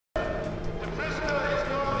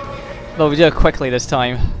But we do it quickly this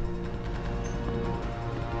time.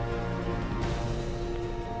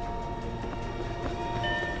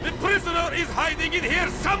 The prisoner is hiding in here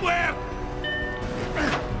somewhere!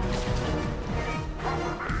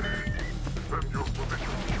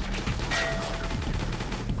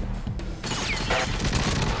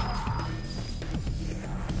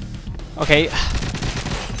 Okay.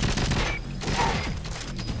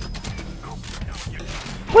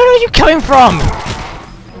 Where are you coming from?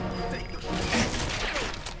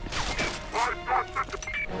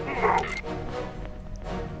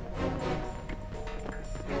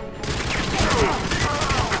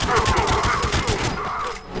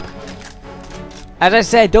 As I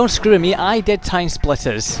said, don't screw me, I did Time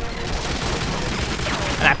Splitters.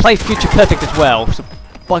 And I played Future Perfect as well, so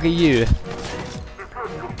bugger you.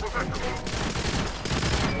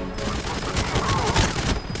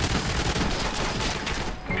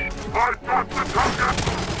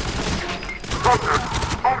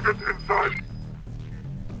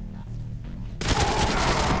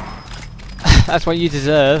 That's what you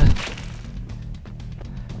deserve.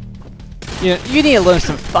 You know, you need to learn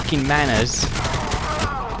some fucking manners.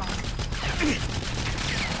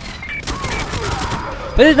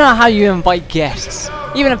 But it's not how you invite guests.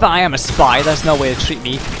 Even if I am a spy, that's no way to treat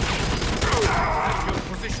me.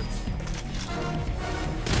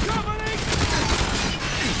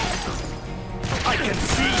 I can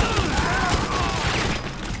see.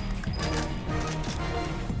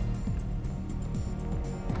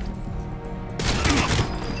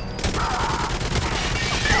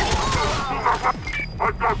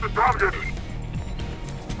 I've got the target!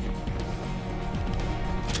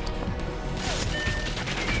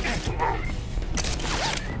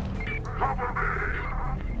 Cover me!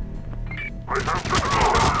 I have the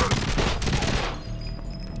power!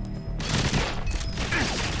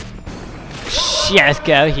 Shit, let's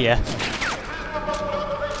get out of here.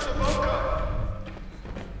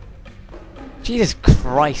 Jesus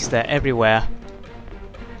Christ, they're everywhere.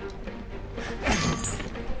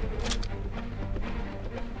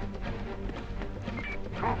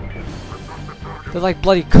 They're like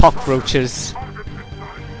bloody cockroaches.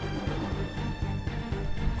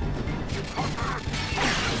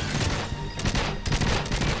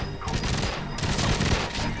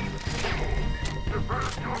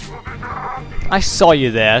 I saw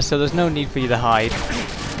you there, so there's no need for you to hide.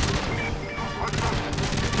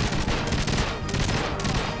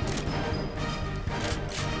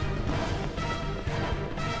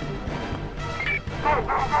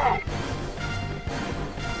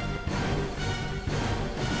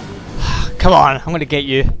 Come on, I'm gonna get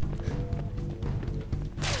you.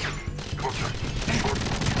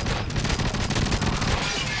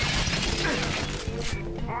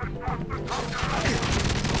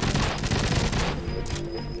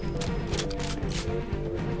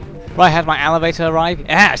 Right, has my elevator arrived? It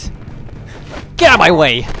has! Get out of my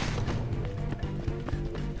way!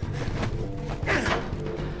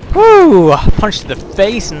 Whoo! Punched to the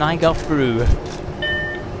face and I got through.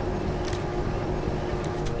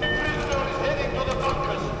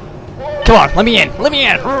 Come on, let me in! Let me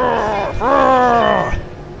in!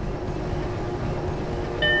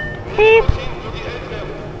 Beep.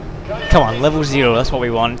 Come on, level 0, that's what we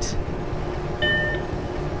want.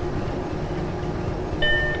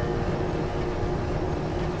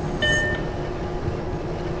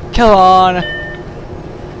 Come on!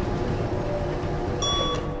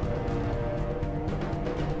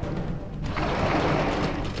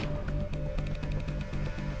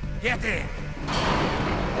 Get in!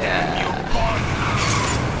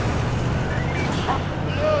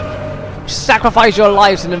 Sacrifice your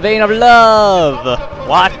lives in the vein of love!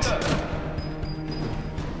 What?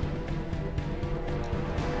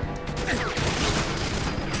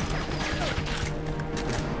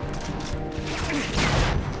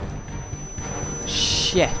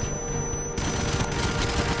 Shit.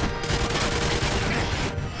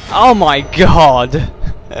 Oh my god!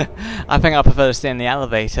 I think I prefer to stay in the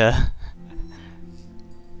elevator.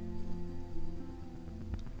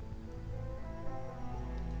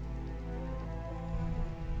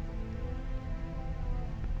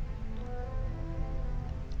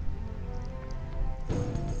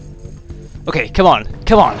 Okay, come on,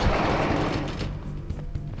 come on.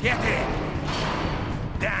 Get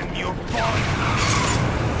in! Damn you, boy!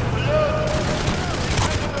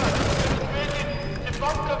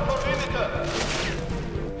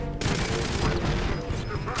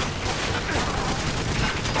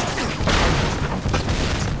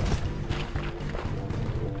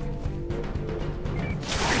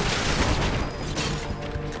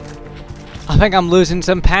 I think I'm losing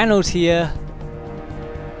some panels here.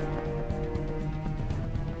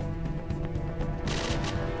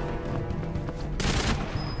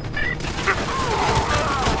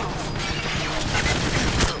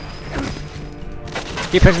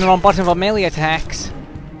 Keep pressing the wrong button for melee attacks.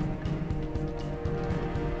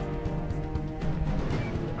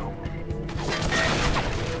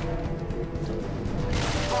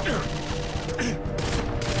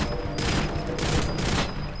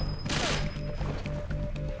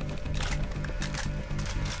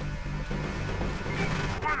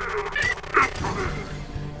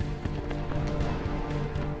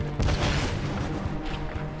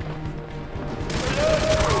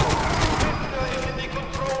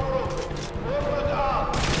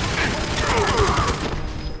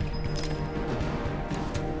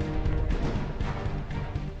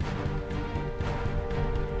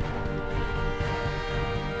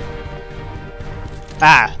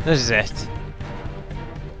 Ah, this is it.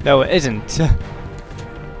 No, it isn't.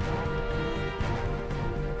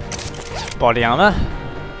 Body armor.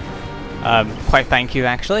 Quite thank you,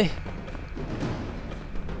 actually.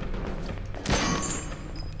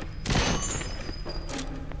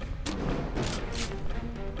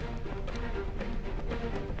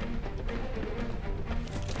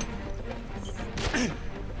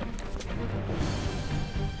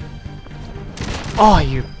 Oh,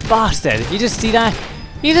 you bastard! You just see that?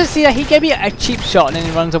 You just see that he gave me a cheap shot and then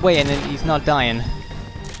he runs away and then he's not dying.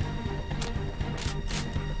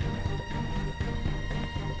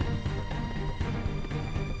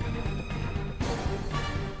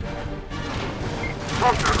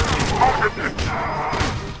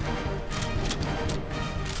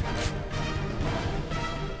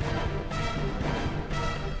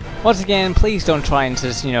 Once again, please don't try and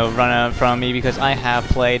just, you know, run out from me because I have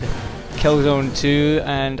played Killzone 2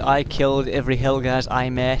 and I killed every Hellgas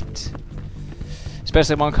I met.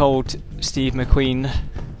 Especially one called Steve McQueen.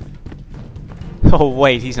 Oh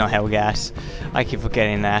wait, he's not Hellgas. I keep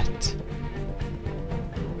forgetting that.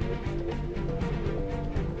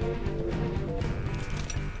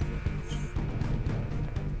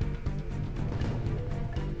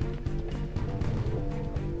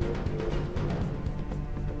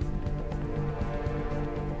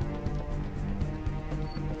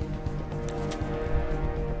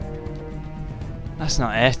 That's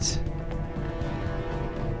not it.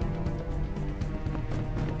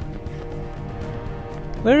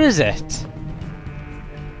 Where is it?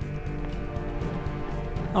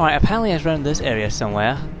 Alright, apparently it's around this area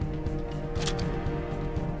somewhere.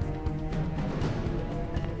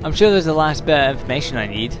 I'm sure there's the last bit of information I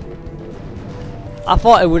need. I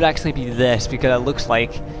thought it would actually be this because it looks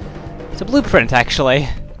like it's a blueprint actually.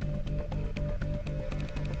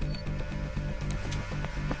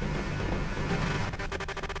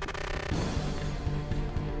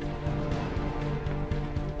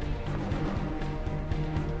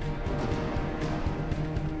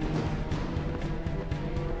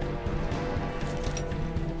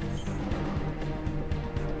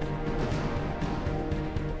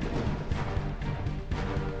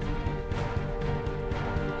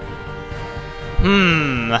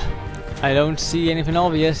 I don't see anything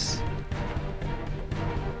obvious.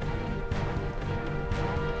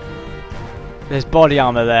 There's body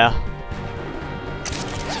armor there.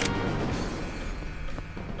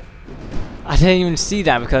 I didn't even see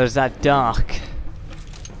that because it's that dark.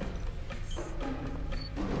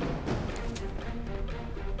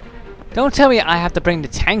 Don't tell me I have to bring the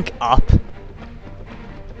tank up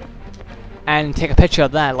and take a picture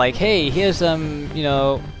of that, like, hey, here's some, you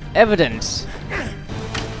know, evidence.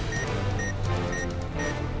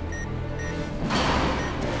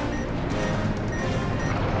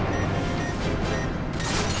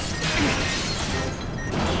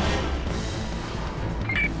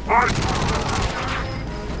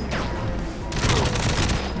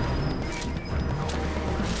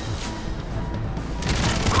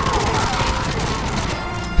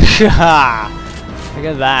 Look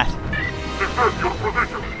at that. Defend your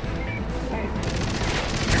position.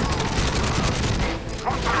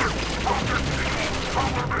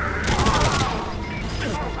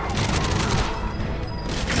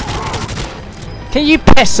 Can you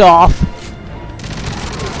piss off?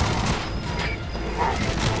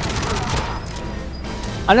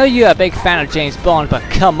 I know you're a big fan of James Bond, but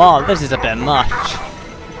come on, this is a bit much.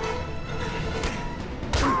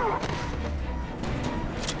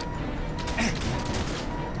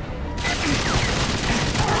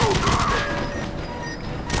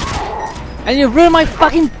 And you ruined my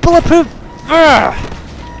fucking bulletproof. Ugh.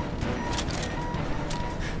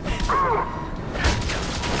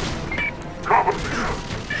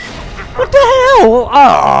 What the hell?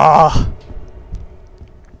 Oh.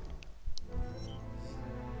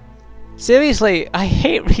 Seriously, I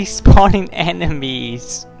hate respawning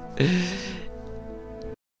enemies.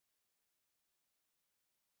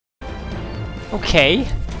 Okay.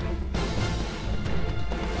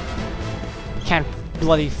 Can't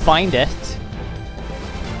bloody find it.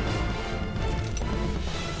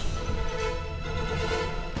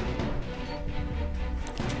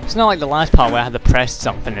 It's not like the last part where I had to press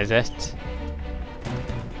something, is it?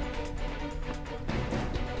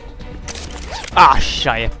 Ah, shit,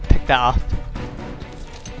 I picked that up.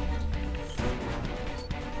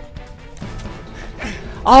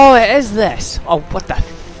 Oh, it is this! Oh, what the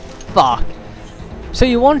fuck? So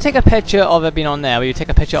you won't take a picture of it being on there, but you take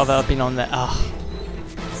a picture of it being on there. Ugh.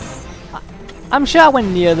 I'm sure I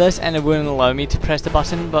went near this and it wouldn't allow me to press the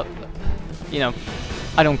button, but, you know,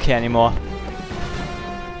 I don't care anymore.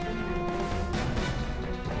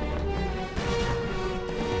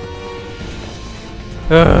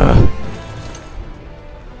 Ugh.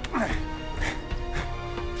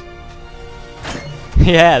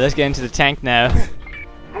 Yeah, let's get into the tank now.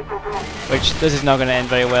 Which, this is not going to end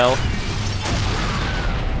very well.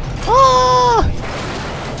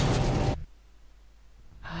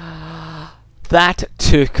 Ah! That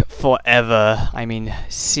took forever. I mean,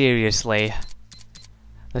 seriously.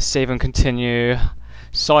 Let's save and continue.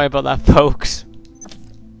 Sorry about that, folks.